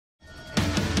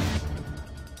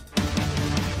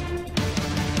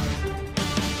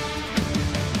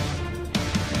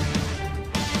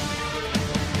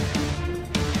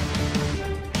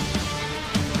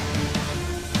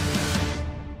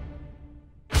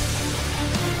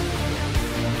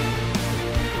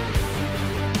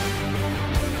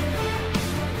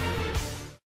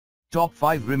Top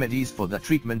 5 remedies for the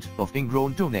treatment of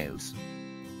ingrown toenails.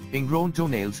 Ingrown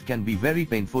toenails can be very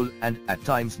painful and at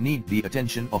times need the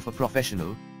attention of a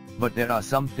professional, but there are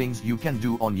some things you can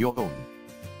do on your own.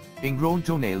 Ingrown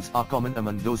toenails are common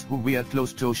among those who wear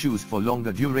closed-toe shoes for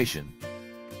longer duration.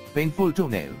 Painful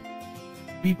toenail.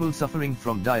 People suffering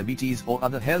from diabetes or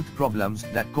other health problems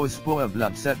that cause poor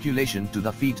blood circulation to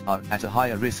the feet are at a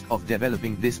higher risk of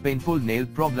developing this painful nail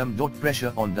problem.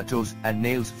 Pressure on the toes and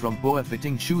nails from poor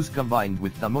fitting shoes combined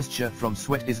with the moisture from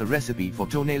sweat is a recipe for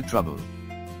toenail trouble.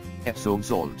 Epsom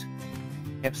salt.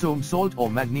 Epsom salt or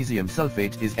magnesium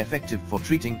sulfate is effective for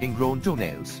treating ingrown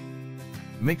toenails.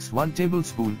 Mix 1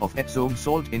 tablespoon of Epsom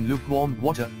salt in lukewarm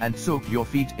water and soak your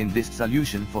feet in this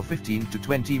solution for 15 to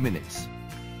 20 minutes.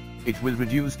 It will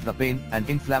reduce the pain and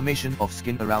inflammation of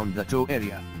skin around the toe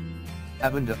area.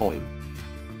 Lavender oil.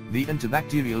 The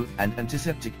antibacterial and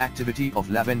antiseptic activity of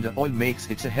lavender oil makes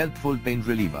it a helpful pain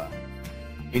reliever.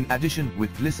 In addition,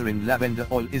 with glycerin, lavender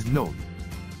oil is known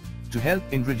to help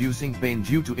in reducing pain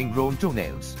due to ingrown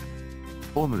toenails.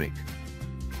 Turmeric.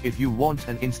 If you want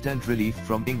an instant relief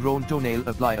from ingrown toenail,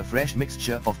 apply a fresh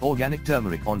mixture of organic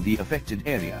turmeric on the affected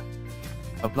area.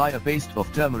 Apply a paste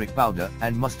of turmeric powder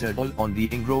and mustard oil on the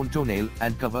ingrown toenail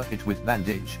and cover it with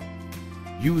bandage.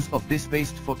 Use of this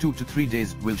paste for 2 to 3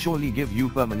 days will surely give you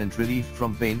permanent relief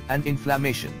from pain and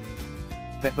inflammation.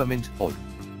 Peppermint oil.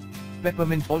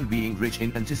 Peppermint oil, being rich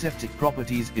in antiseptic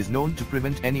properties, is known to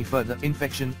prevent any further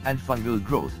infection and fungal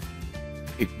growth.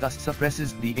 It thus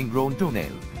suppresses the ingrown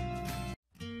toenail.